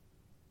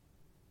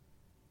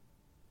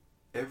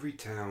Every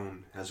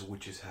town has a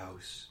witch's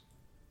house.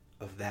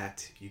 Of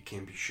that you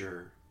can be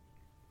sure.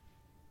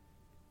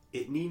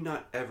 It need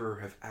not ever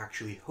have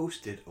actually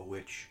hosted a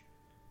witch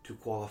to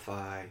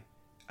qualify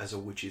as a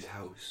witch's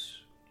house.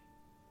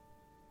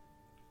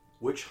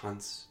 Witch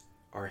hunts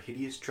are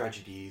hideous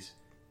tragedies,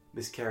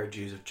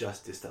 miscarriages of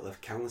justice that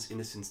left countless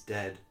innocents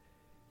dead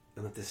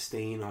and left a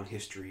stain on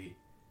history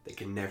that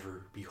can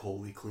never be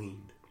wholly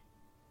cleaned.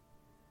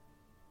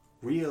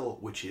 Real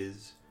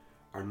witches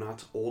are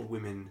not old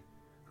women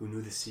who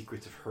knew the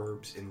secrets of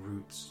herbs and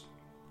roots,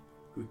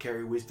 who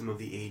carry wisdom of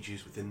the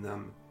ages within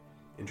them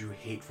and drew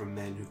hate from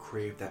men who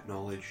craved that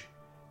knowledge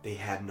they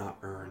had not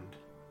earned.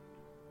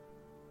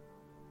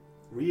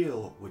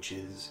 Real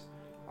witches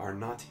are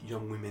not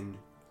young women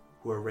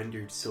who are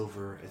rendered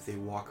silver as they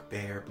walk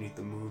bare beneath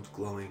the moon's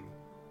glowing,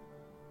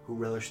 who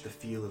relish the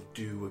feel of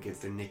dew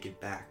against their naked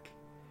back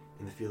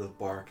and the feel of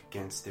bark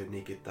against their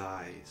naked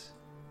thighs,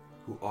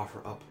 who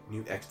offer up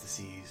new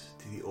ecstasies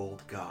to the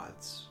old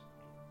gods.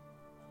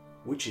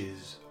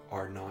 Witches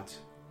are not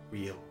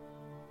real.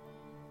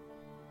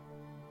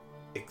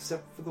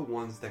 Except for the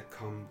ones that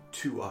come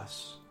to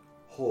us,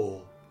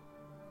 whole,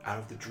 out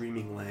of the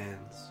dreaming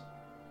lands.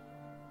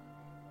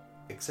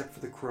 Except for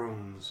the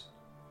crones,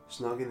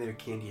 snug in their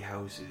candy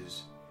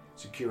houses,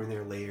 secure in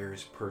their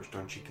lairs perched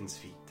on chickens'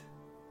 feet.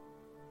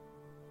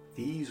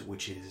 These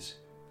witches,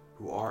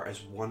 who are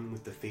as one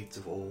with the fates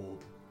of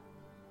old,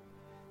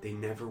 they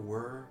never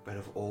were, but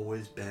have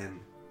always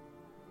been.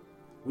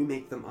 We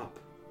make them up,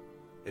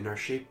 and are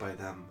shaped by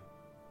them,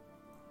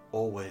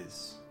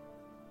 always.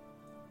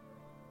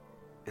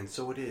 And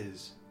so it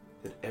is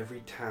that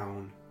every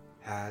town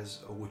has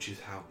a witch's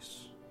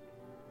house.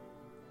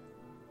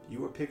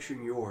 You are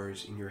picturing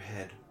yours in your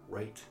head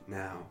right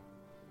now.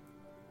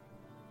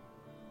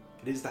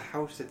 It is the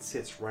house that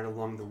sits right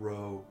along the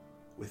row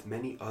with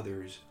many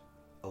others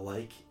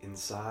alike in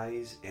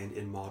size and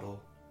in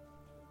model.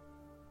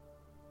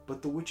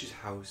 But the witch's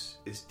house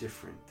is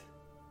different.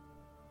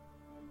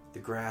 The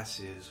grass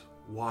is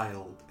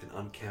wild and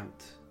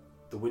unkempt.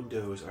 The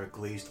windows are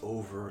glazed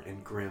over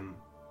and grim,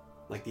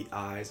 like the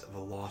eyes of a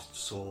lost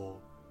soul,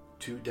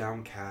 too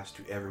downcast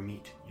to ever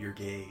meet your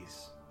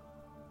gaze.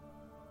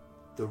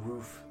 The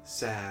roof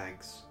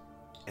sags,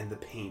 and the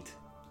paint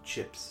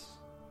chips.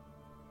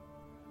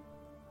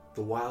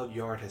 The wild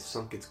yard has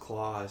sunk its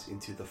claws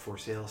into the for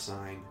sale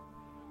sign,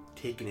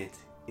 taken it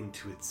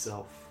into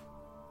itself.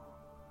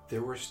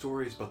 There were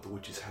stories about the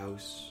witch's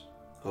house.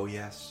 Oh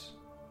yes.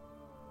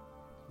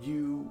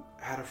 You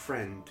had a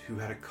friend who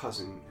had a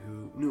cousin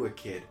who knew a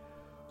kid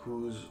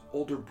whose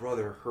older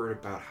brother heard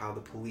about how the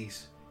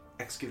police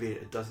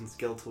excavated a dozen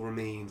skeletal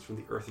remains from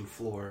the earthen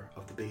floor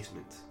of the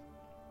basement.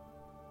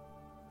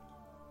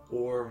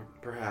 Or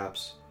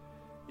perhaps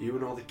you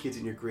and all the kids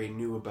in your grade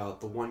knew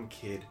about the one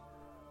kid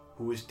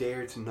who was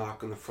dared to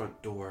knock on the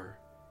front door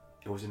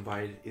and was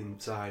invited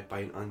inside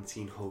by an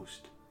unseen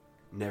host,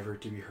 never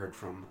to be heard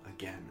from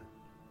again.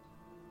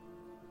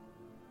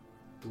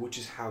 The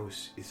witch's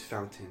house is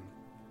fountain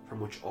from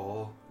which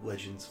all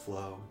legends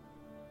flow.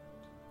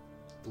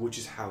 The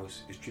witch's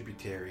house is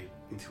tributary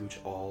into which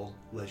all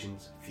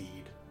legends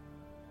feed.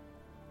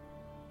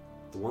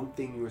 The one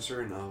thing you were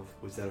certain of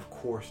was that of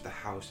course the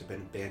house had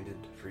been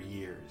abandoned for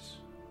years.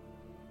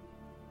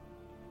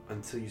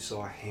 Until you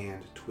saw a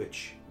hand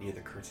twitch near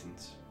the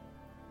curtains.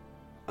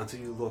 Until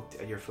you looked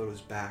at your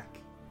photo's back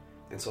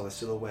and saw the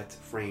silhouette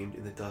framed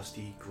in the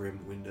dusty, grim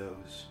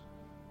windows.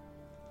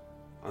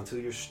 Until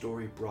your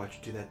story brought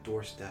you to that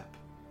doorstep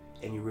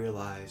and you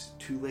realized,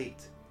 too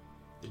late,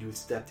 that you had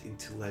stepped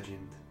into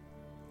legend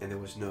and there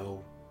was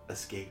no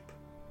escape.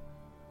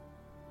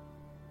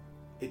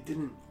 It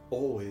didn't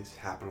always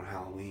happen on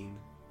Halloween,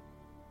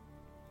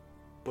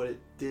 but it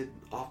did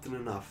often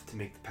enough to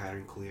make the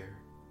pattern clear,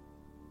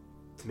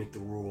 to make the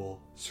rule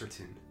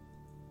certain.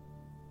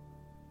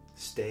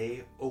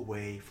 Stay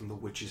away from the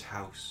witch's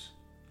house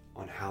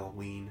on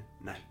Halloween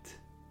night.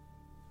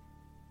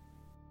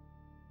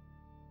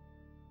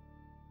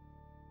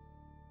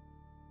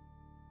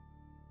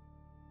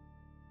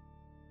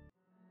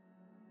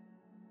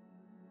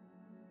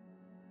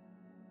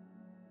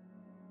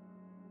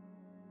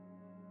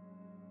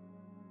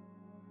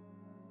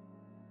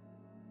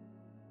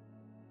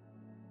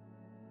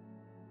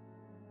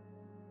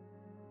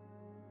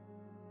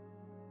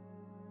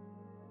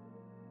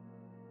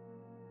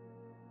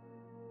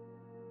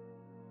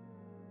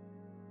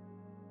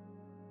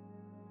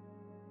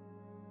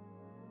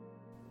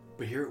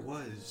 But here it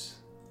was,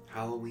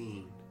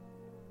 Halloween,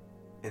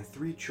 and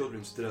 3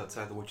 children stood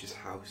outside the witch's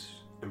house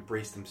and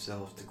braced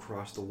themselves to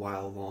cross the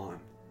wild lawn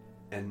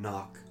and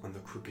knock on the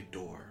crooked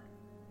door.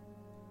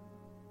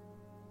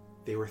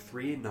 They were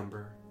 3 in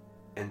number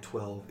and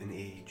 12 in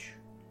age.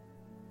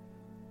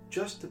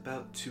 Just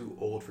about too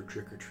old for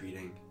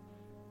trick-or-treating,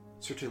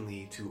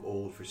 certainly too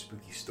old for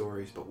spooky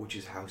stories about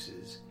witches'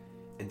 houses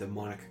and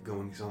demonic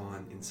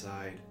goings-on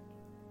inside.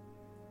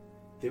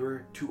 They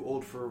were too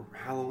old for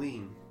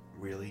Halloween,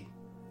 really,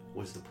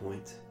 was the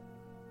point.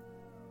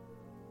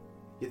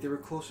 Yet they were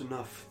close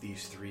enough,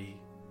 these 3,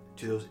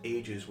 to those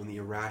ages when the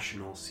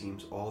irrational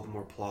seems all the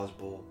more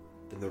plausible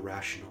than the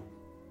rational.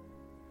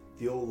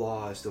 The old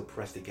laws still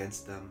pressed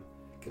against them,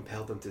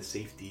 compelled them to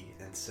safety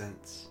and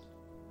sense.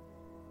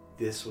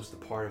 This was the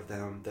part of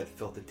them that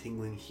felt the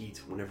tingling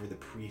heat whenever the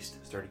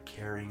priest started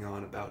carrying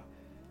on about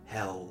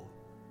hell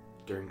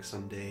during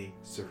Sunday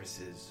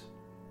services.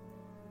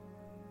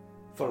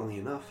 Funnily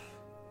enough,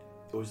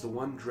 it was the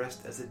one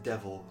dressed as a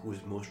devil who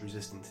was most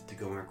resistant to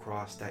going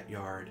across that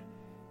yard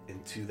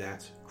and to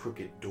that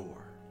crooked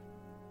door.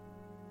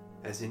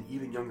 As an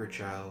even younger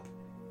child,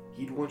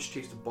 he'd once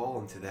chased a ball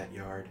into that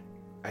yard.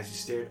 As he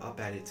stared up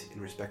at it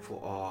in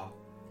respectful awe,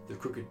 the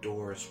crooked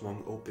door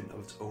swung open of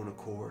its own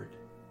accord.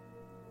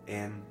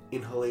 An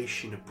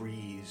inhalation of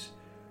breeze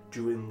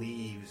drew in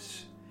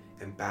leaves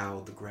and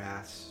bowed the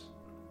grass.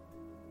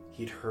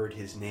 He'd heard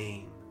his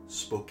name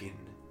spoken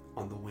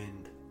on the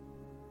wind.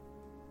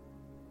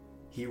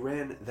 He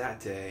ran that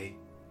day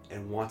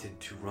and wanted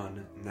to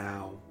run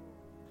now.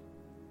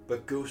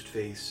 But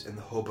Ghostface and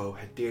the hobo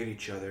had dared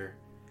each other,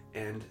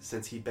 and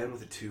since he'd been with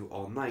the two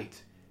all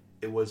night,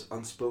 it was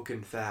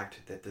unspoken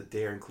fact that the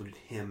dare included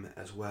him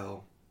as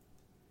well.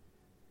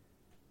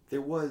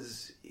 There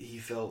was, he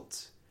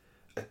felt,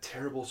 a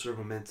terrible sort of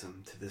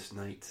momentum to this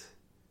night,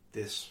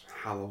 this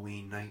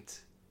Halloween night.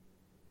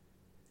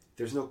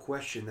 There's no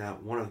question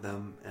that one of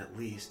them, at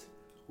least,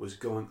 was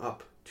going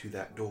up to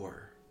that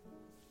door.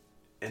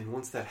 And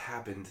once that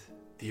happened,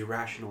 the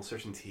irrational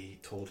certainty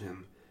told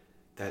him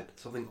that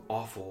something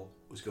awful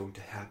was going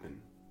to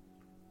happen.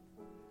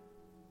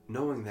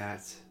 Knowing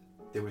that,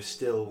 there was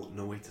still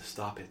no way to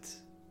stop it.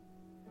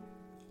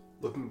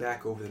 Looking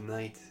back over the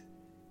night,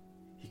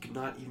 he could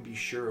not even be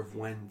sure of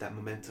when that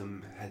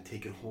momentum had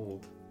taken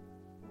hold.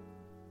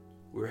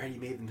 Where had he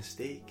made the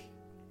mistake?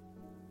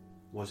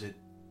 Was it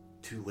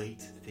too late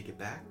to take it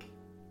back?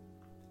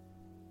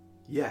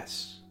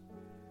 Yes,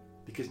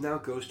 because now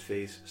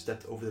Ghostface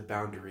stepped over the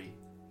boundary,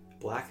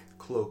 black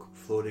cloak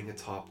floating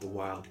atop the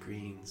wild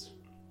greens.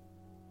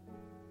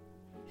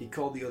 He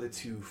called the other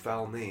two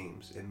foul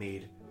names and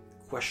made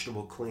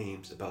questionable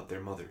claims about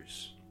their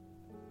mothers.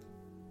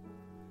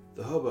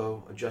 The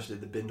hobo adjusted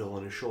the bindle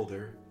on his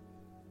shoulder,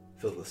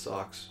 filled with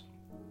socks,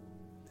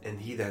 and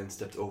he then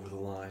stepped over the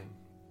line.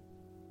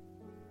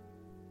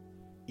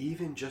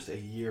 Even just a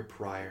year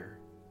prior,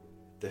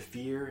 the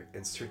fear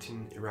and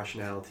certain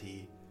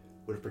irrationality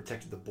would have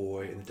protected the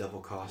boy in the devil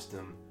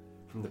costume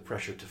from the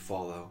pressure to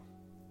follow.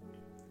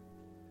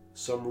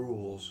 Some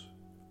rules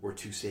were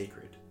too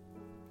sacred.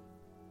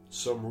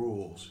 Some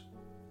rules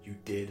you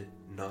did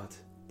not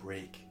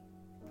break.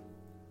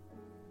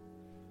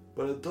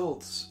 But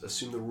adults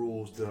assume the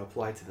rules do not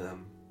apply to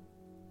them.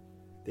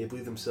 They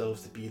believe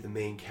themselves to be the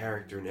main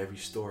character in every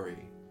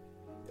story,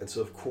 and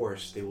so of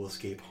course they will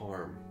escape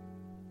harm.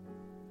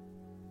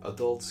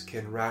 Adults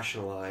can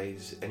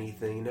rationalize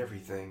anything and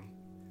everything.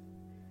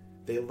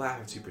 They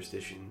laugh at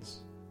superstitions,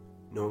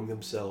 knowing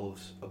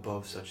themselves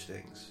above such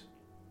things.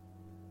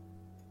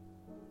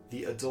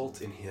 The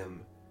adult in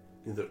him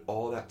knew that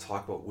all that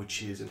talk about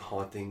witches and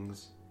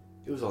hauntings,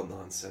 it was all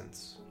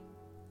nonsense.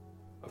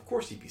 Of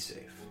course he'd be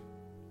safe.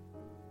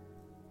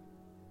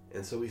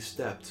 And so he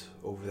stepped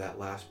over that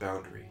last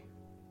boundary.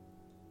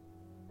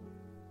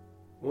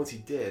 Once he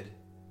did,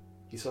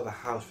 he saw the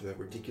house for the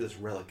ridiculous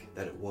relic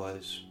that it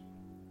was.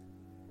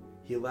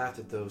 He laughed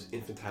at those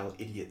infantile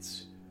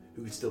idiots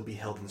who could still be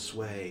held in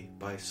sway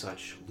by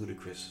such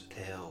ludicrous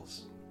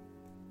tales.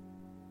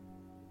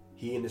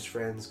 He and his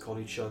friends called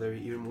each other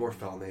even more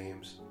foul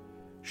names,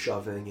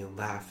 shoving and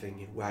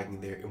laughing and wagging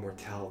their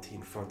immortality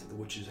in front of the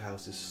witch's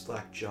house's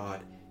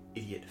slack-jawed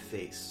idiot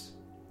face.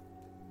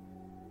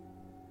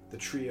 The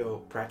trio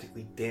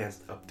practically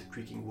danced up the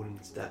creaking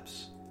wooden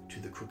steps to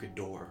the crooked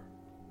door.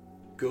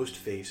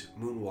 Ghostface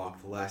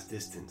moonwalked the last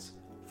distance,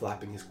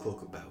 flapping his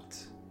cloak about.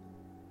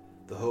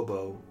 The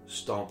hobo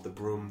stomped the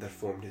broom that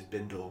formed his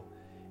bindle,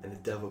 and the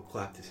devil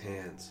clapped his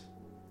hands.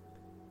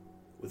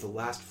 With a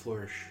last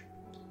flourish,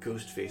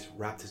 Ghostface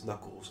rapped his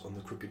knuckles on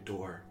the crooked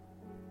door.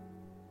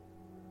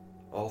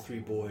 All three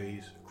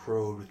boys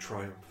crowed with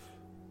triumph,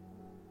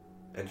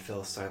 and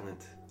fell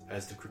silent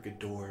as the crooked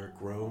door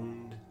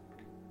groaned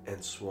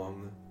and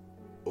swung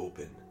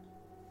open.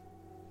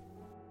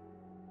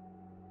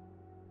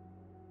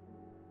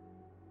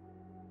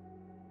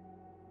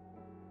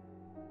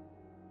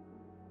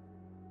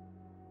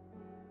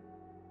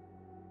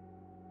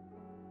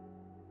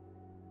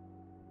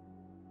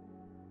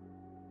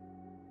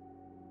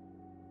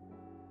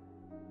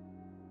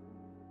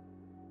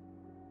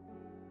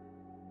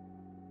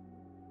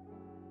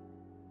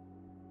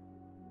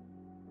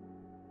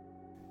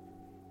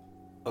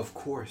 Of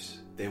course,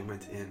 they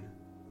went in.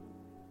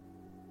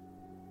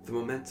 The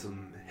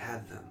momentum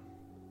had them.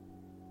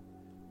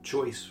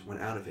 Choice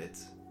went out of it.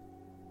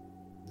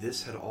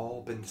 This had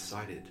all been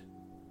decided.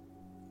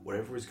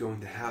 Whatever was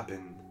going to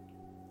happen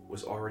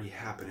was already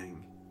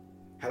happening,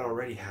 had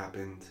already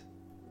happened,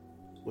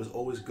 was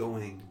always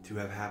going to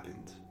have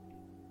happened.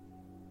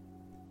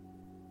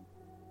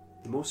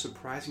 The most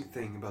surprising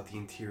thing about the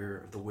interior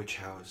of the witch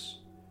house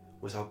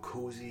was how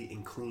cozy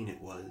and clean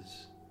it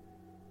was.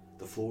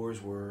 The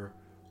floors were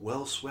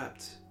well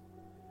swept.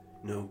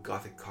 No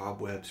gothic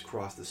cobwebs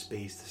crossed the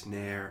space to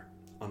snare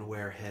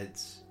unaware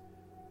heads.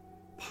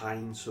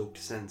 Pine-soaked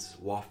scents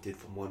wafted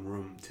from one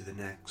room to the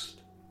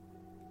next.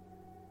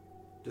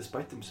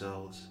 Despite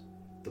themselves,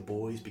 the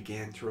boys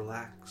began to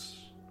relax.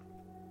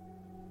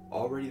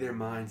 Already their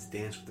minds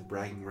danced with the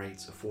bragging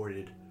rights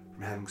afforded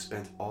from having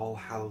spent All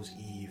Hallows'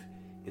 Eve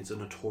in so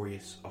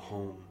notorious a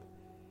home,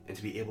 and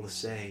to be able to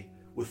say,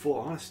 with full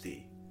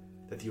honesty,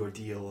 that the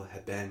ordeal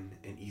had been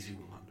an easy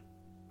one.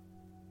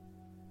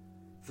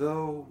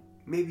 Though,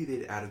 maybe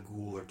they'd add a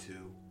ghoul or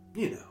two,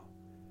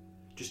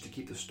 just to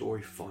keep the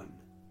story fun.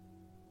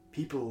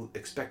 People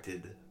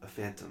expected a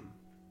phantom.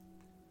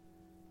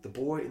 The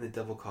boy in the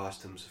devil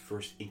costume's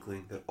first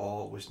inkling that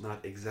all was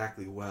not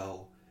exactly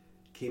well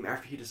came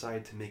after he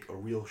decided to make a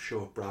real show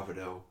of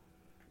bravado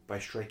by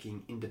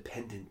striking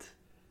independent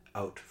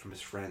out from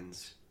his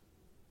friends.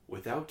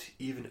 Without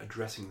even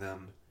addressing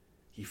them,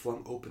 he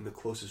flung open the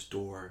closest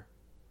door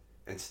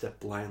and stepped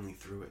blindly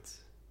through it.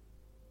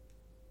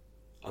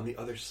 On the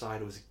other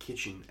side was a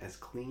kitchen as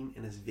clean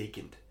and as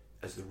vacant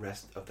as the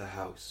rest of the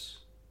house.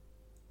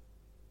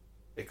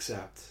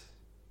 Except,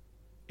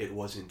 it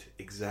wasn't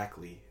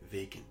exactly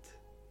vacant.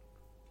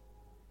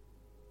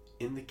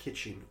 In the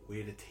kitchen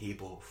waited a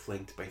table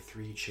flanked by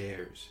 3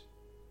 chairs.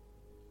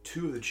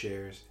 2 of the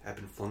chairs had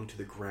been flung to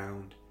the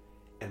ground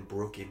and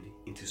broken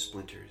into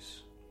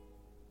splinters.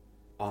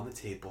 On the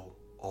table,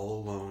 all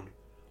alone,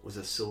 was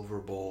a silver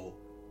bowl,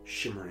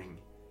 shimmering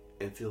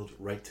and filled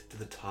right to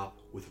the top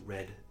with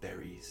red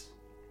berries.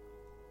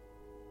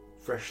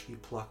 Freshly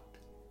plucked,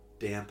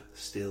 damp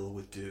still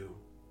with dew.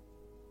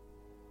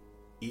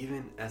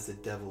 Even as the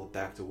devil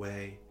backed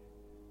away,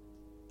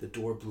 the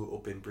door blew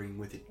open, bringing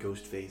with it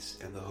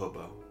Ghostface and the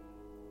hobo.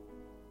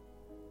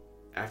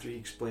 After he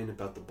explained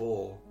about the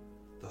bowl,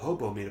 the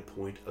hobo made a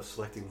point of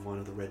selecting one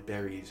of the red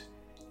berries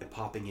and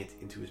popping it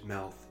into his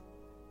mouth,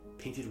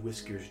 painted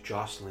whiskers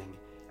jostling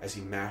as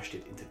he mashed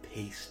it into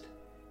paste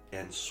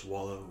and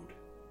swallowed.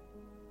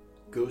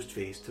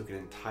 Ghostface took an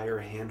entire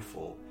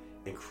handful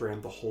and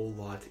crammed the whole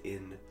lot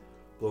in,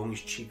 blowing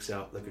his cheeks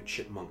out like a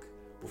chipmunk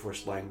before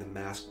sliding the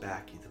mask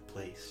back into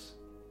place.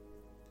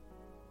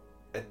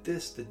 At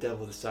this, the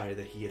devil decided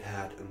that he had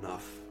had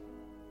enough.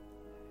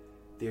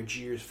 Their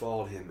jeers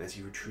followed him as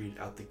he retreated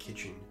out the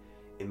kitchen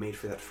and made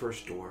for that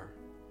first door.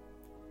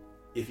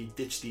 If he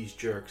ditched these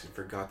jerks and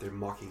forgot their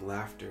mocking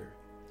laughter,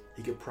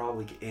 he could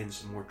probably get in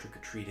some more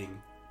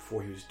trick-or-treating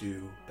before he was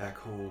due back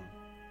home.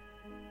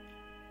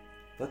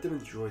 Let them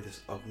enjoy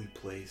this ugly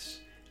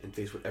place and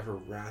face whatever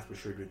wrath was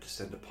sure to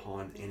descend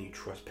upon any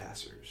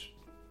trespassers.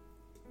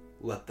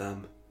 Let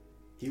them.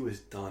 He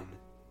was done.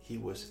 He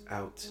was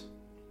out.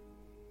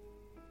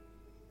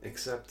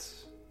 Except,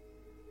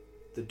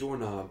 the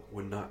doorknob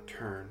would not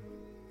turn.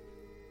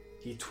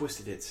 He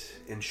twisted it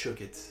and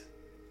shook it,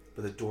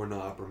 but the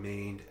doorknob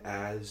remained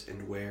as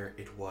and where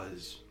it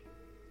was.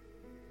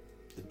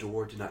 The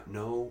door did not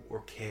know or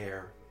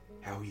care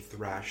how he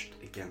thrashed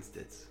against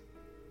it.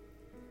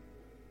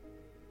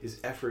 His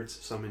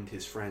efforts summoned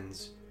his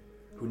friends,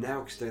 who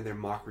now extended their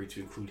mockery to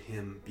include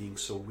him being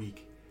so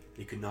weak that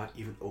he could not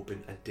even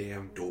open a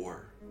damn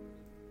door.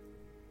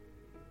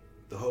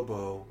 The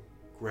hobo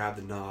grabbed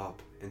the knob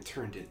and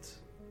turned it.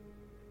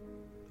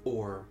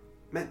 Or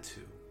meant to.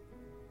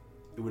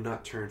 It would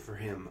not turn for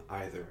him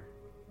either.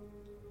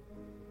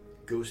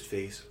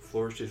 Ghostface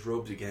flourished his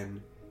robes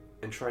again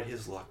and tried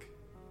his luck.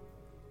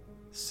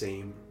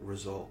 Same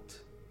result.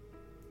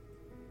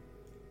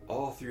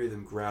 All 3 of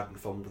them grabbed and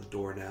fumbled the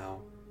door now,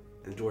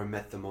 and the door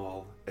met them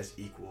all as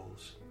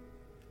equals.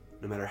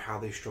 No matter how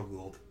they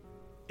struggled,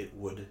 it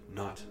would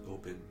not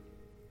open.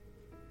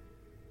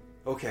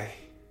 Okay,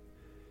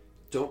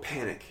 don't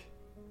panic,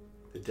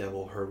 the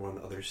devil heard one of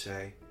the others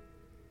say.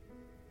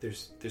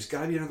 There's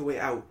gotta be another way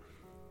out.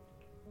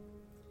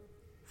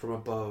 From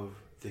above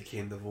there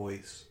came the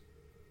voice,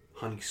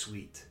 honey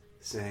sweet,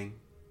 saying,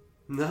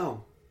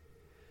 No,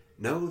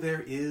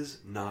 there is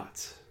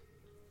not.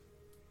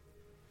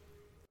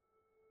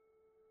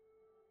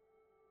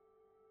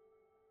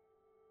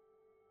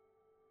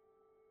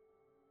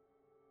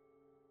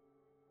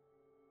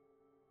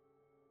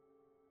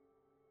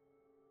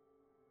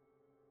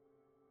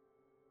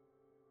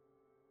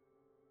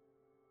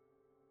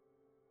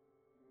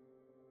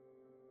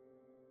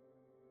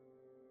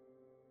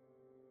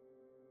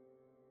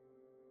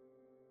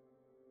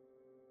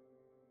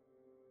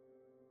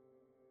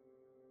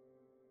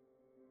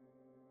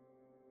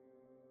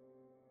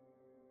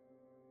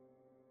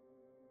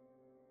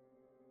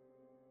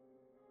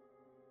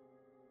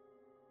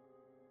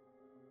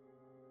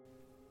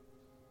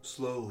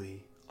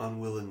 Slowly,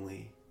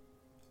 unwillingly,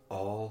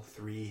 all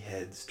 3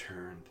 heads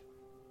turned.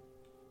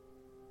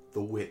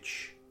 The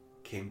witch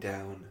came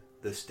down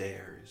the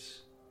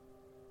stairs.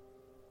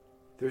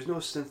 There's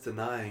no sense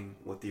denying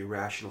what the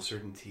irrational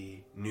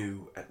certainty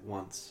knew at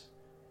once.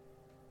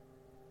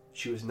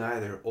 She was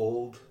neither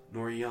old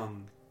nor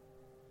young.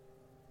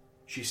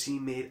 She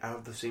seemed made out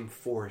of the same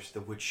forest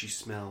of which she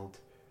smelled,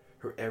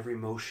 her every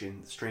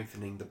motion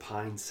strengthening the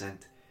pine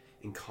scent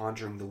in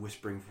conjuring the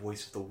whispering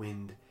voice of the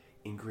wind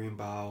in green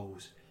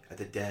boughs at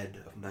the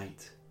dead of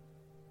night.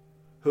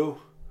 Who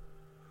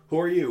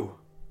are you?"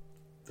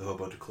 the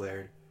hobo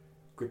declared,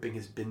 gripping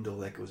his bindle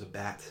like it was a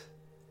bat.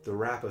 The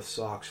wrap of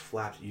socks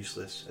flapped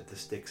useless at the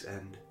stick's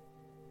end.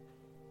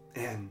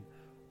 "An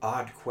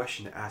odd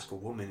question to ask a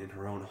woman in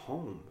her own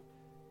home,"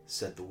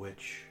 said the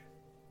witch.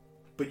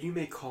 "But you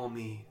may call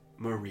me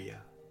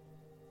Maria.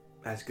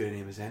 As good a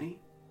name as any.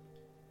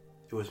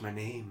 It was my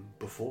name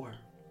before."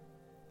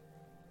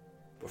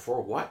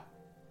 "Before what?"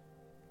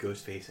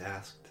 Ghostface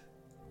asked.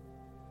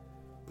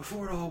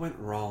 "Before it all went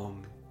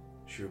wrong,"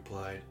 she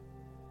replied.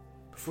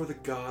 "Before the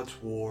gods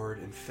warred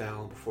and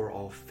fell, before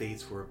all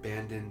fates were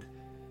abandoned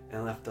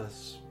and left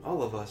us,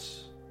 all of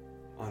us,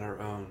 on our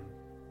own."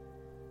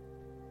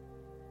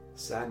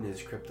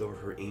 Sadness crept over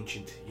her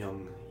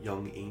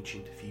young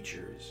ancient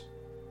features.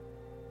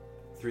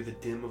 Through the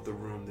dim of the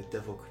room, the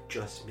devil could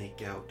just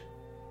make out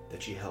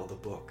that she held a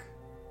book.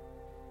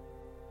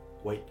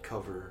 White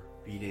cover,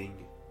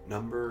 reading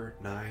Number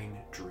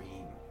 9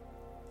 Dream.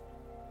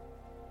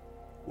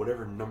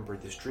 Whatever number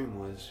this dream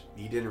was,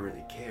 he didn't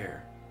really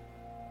care.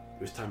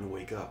 It was time to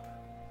wake up.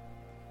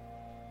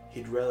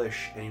 He'd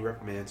relish any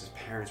reprimands his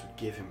parents would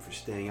give him for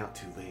staying out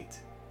too late.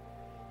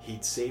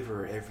 He'd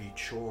savor every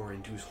chore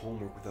and do his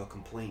homework without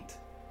complaint.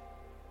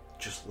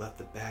 Just let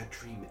the bad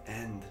dream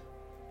end.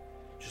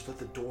 Just let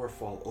the door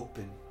fall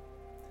open.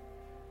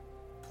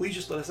 "Please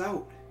just let us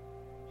out,"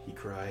 he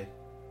cried,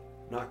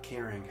 not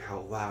caring how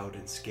loud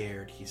and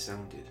scared he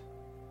sounded.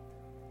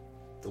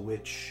 The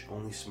witch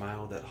only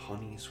smiled that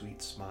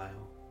honey-sweet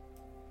smile.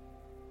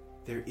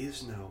 "There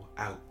is no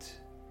out,"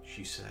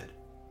 she said.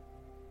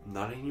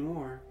 "Not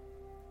anymore."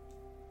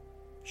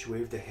 She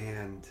waved a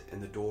hand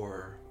and the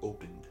door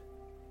opened.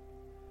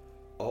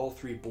 All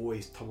three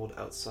boys tumbled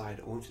outside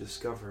only to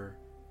discover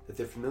that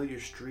their familiar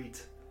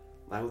street,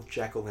 lined with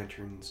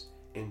jack-o'-lanterns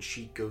and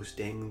sheet ghosts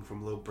dangling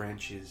from low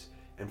branches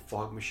and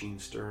fog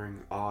machines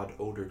stirring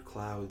odd-odored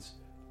clouds,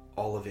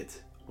 all of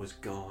it was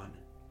gone.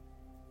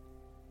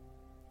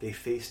 They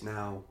faced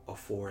now a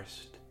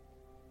forest,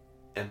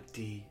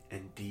 empty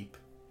and deep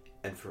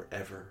and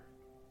forever.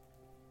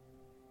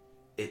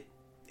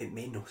 It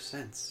made no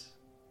sense.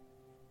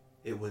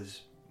 It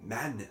was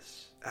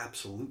madness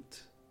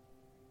absolute.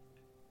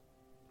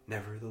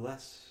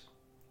 Nevertheless,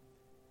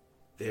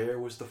 there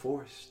was the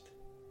forest.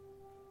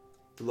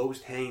 The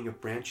lowest hanging of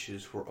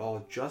branches were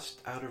all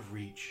just out of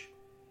reach,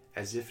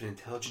 as if an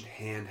intelligent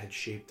hand had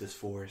shaped this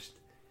forest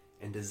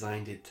and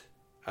designed it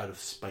out of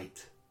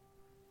spite.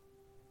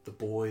 The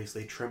boys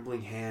laid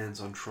trembling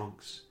hands on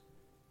trunks,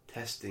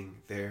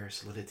 testing their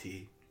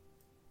solidity.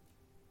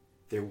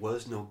 There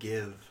was no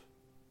give.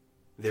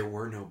 There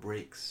were no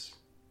breaks.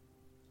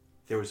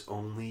 There was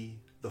only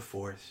the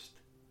forest.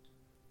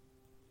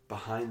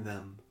 Behind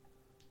them,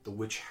 the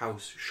witch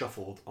house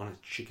shuffled on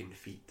its chicken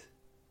feet.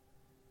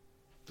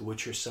 The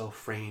witch herself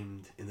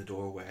framed in the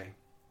doorway.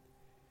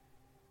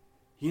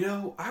 "You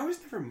know, I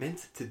was never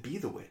meant to be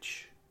the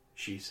witch,"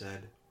 she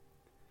said.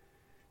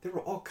 "There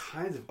were all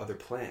kinds of other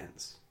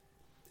plans.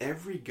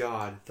 Every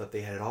god thought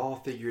they had it all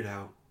figured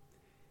out.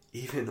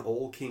 Even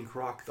old King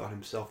Croc thought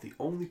himself the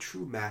only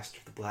true master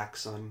of the Black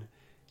Sun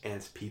and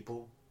its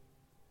people."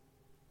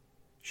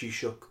 She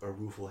shook a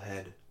rueful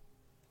head.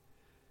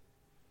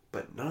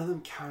 "But none of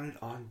them counted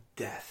on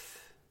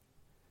death.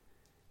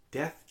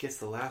 Death gets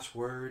the last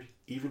word,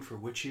 even for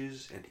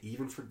witches and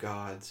even for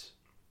gods.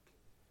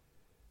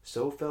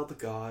 So fell the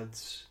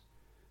gods,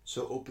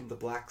 so opened the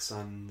black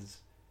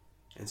suns,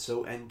 and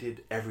so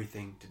ended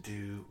everything to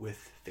do with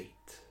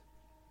fate."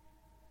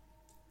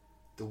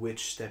 The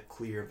witch stepped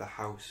clear of the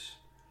house,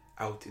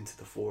 out into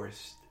the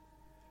forest,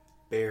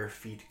 bare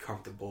feet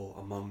comfortable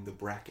among the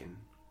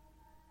bracken.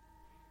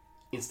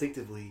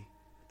 Instinctively,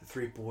 the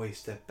three boys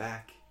stepped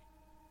back.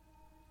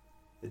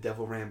 The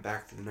devil ran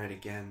back through the night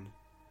again.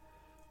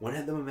 When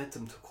had the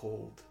momentum took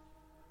hold?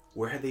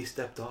 Where had they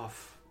stepped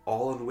off,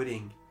 all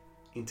unwitting,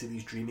 into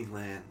these dreaming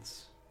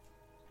lands?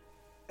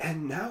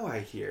 "And now I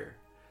hear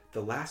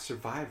the last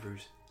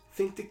survivors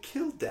think to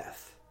kill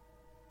death,"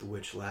 the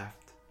witch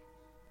laughed.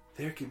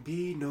 "There can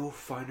be no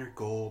finer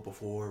goal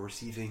before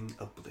receiving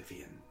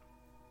oblivion.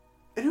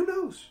 And who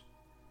knows?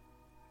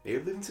 Maybe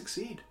they can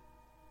succeed.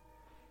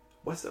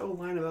 What's the old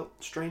line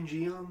about strange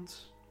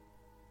eons?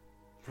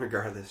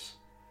 Regardless,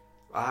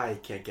 I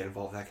can't get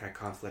involved in that kind of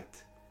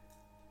conflict.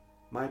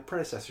 My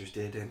predecessors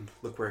did, and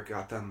look where it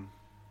got them.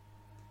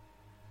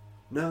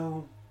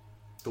 No,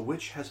 the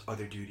witch has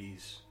other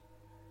duties.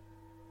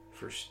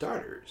 For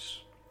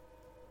starters,"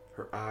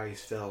 her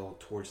eyes fell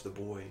towards the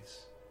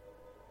boys,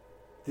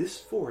 "this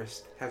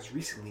forest has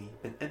recently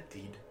been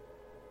emptied.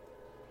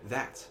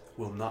 That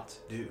will not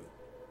do.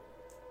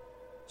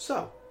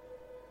 So,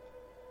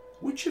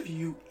 which of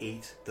you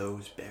ate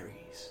those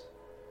berries?"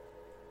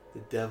 The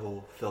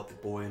devil felt the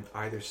boy on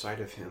either side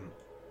of him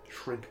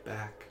shrink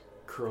back,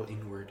 curl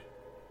inward.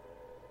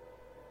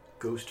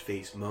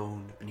 Ghostface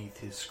moaned beneath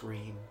his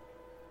scream.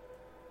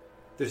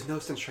 "There's no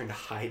sense trying to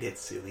hide it,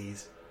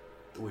 sillies,"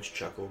 the witch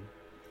chuckled.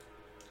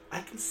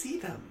 "I can see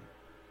them.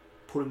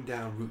 putting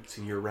down roots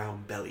in your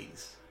round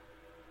bellies.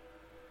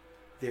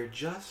 They're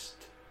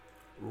just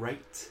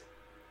right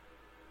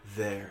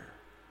there.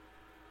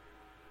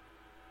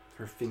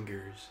 Her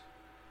fingers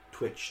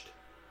twitched.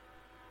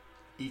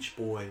 Each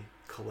boy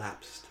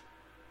collapsed.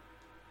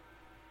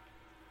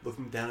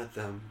 Looking down at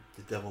them,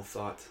 the devil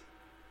thought,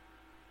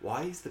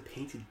 why is the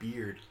painted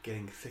beard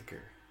getting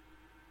thicker?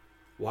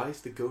 Why is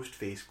the ghost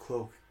face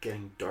cloak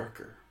getting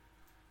darker?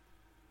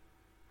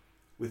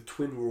 With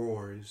twin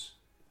roars,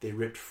 they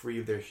ripped free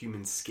of their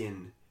human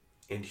skin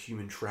and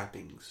human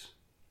trappings.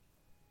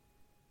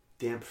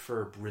 Damp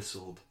fur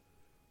bristled,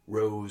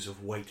 rows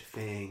of white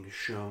fangs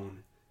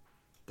shone,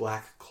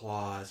 black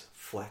claws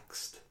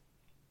flexed.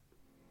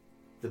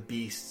 The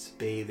beasts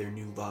bathed their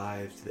new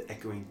lives to the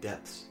echoing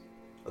depths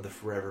of the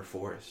forever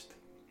forest.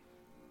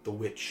 The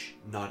witch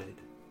nodded.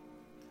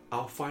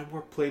 I'll find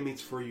more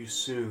playmates for you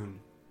soon,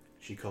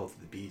 she called to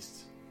the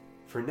beasts.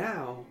 For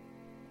now,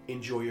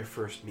 enjoy your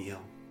first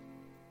meal.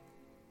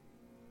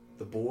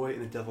 The boy in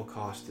the devil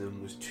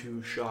costume was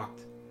too shocked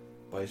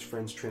by his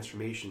friend's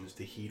transformations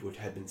to heed what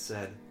had been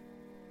said.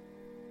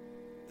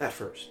 At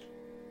first.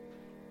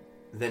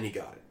 Then he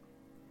got it.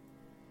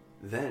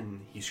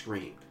 Then he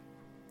screamed.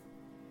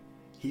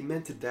 He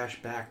meant to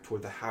dash back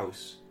toward the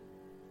house,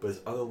 but his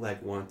other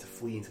leg wanted to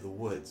flee into the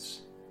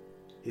woods.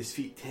 His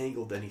feet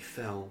tangled and he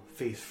fell,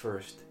 face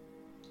first,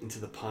 into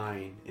the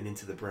pine and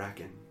into the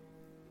bracken.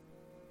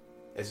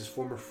 As his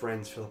former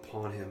friends fell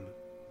upon him,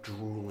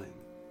 drooling,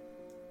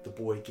 the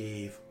boy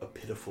gave a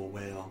pitiful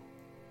wail.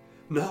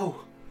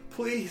 No,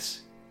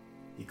 please,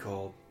 he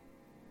called.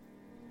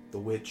 The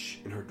witch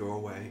in her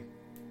doorway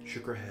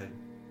shook her head.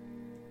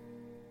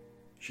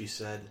 She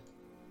said,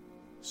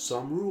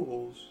 some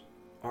rules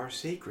are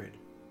sacred.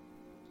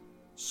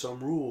 Some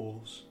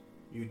rules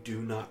you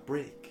do not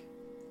break.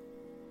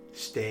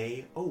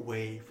 Stay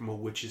away from a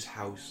witch's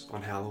house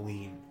on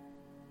Halloween.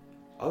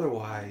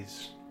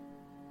 Otherwise,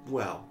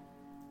 well,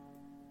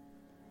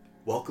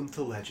 welcome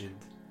to legend.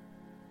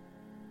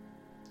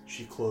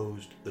 She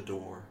closed the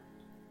door.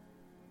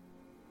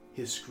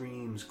 His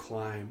screams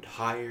climbed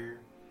higher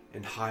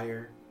and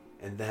higher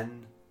and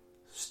then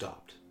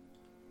stopped.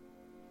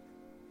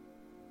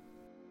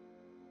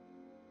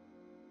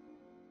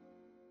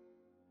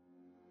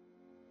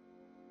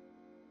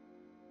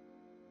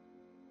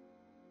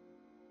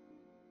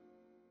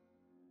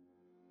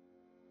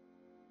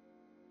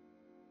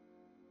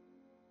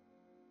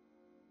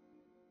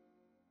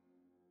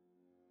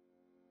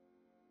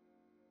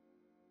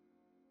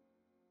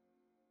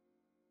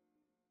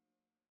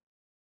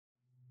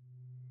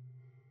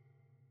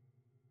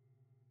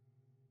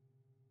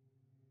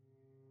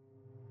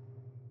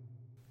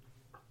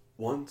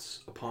 Once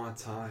upon a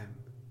time,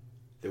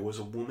 there was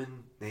a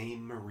woman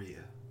named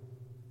Maria.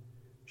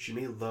 She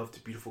made love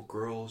to beautiful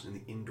girls in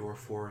the indoor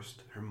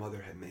forest her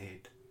mother had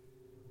made.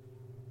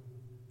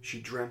 She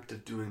dreamt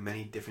of doing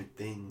many different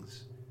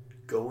things,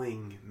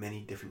 going many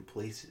different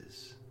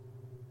places.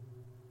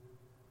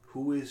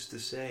 Who is to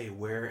say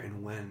where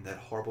and when that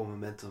horrible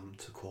momentum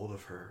took hold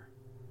of her?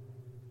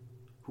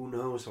 Who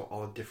knows how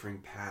all the differing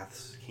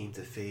paths came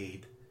to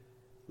fade,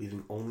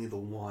 leaving only the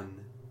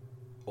one,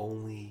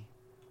 only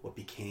what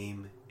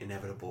became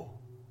inevitable.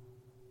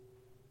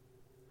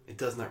 It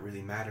does not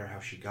really matter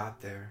how she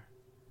got there.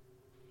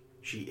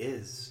 She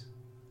is.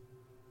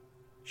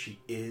 She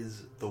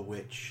is the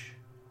witch.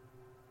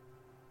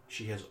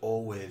 She has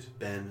always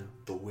been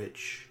the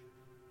witch,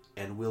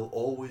 and will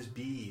always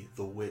be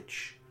the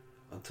witch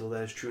until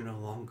that is true no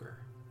longer.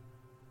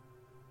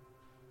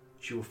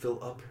 She will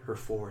fill up her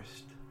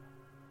forest.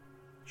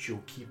 She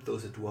will keep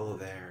those that dwell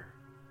there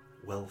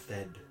well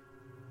fed.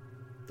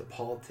 The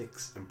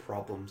politics and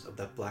problems of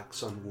that black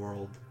sun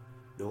world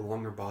no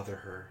longer bother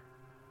her.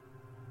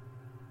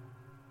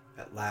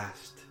 At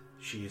last,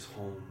 she is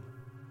home.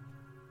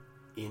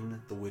 In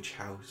the witch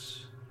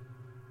house.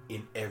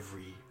 In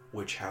every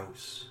witch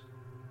house.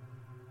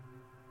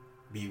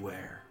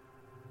 Beware.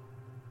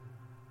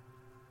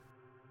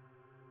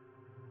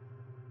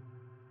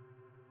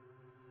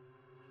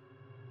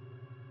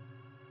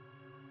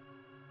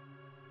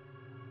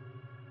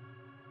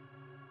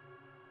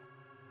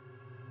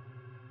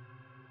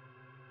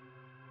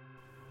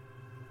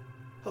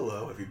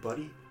 Hello,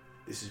 everybody.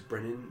 This is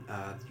Brennan,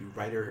 the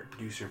writer,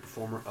 producer, and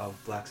performer of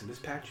Blacks and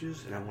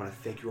Dispatches, and I want to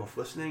thank you all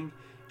for listening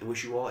and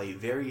wish you all a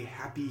very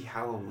happy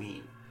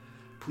Halloween.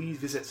 Please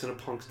visit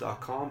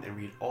cinepunks.com and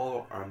read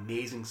all our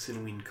amazing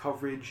Cineween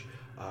coverage,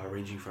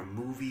 ranging from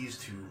movies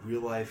to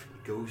real-life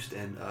ghost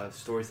and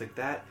stories like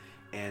that,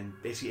 and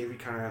basically every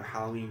kind of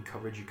Halloween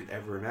coverage you could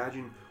ever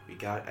imagine, we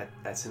got it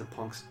at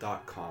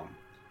cinepunks.com.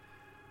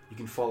 You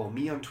can follow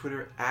me on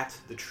Twitter at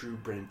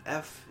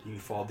TheTrueBrennanF. You can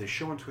follow this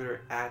show on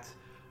Twitter at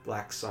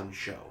Black Sun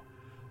Show.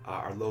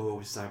 Our logo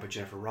is designed by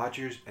Jennifer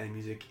Rogers, and the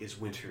music is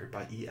Winter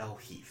by E.L.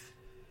 Heath.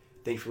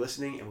 Thank you for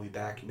listening, and we'll be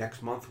back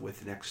next month with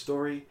the next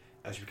story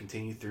as we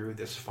continue through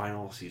this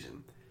final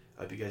season.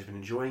 I hope you guys have been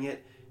enjoying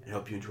it, and I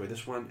hope you enjoy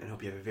this one, and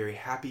hope you have a very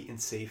happy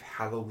and safe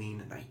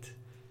Halloween night.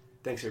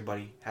 Thanks,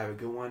 everybody. Have a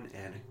good one,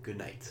 and good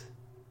night.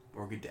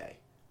 Or good day.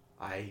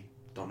 I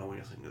Don't know when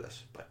you're listening to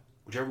this, but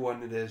whichever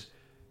one it is,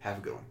 have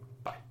a good one.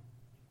 Bye.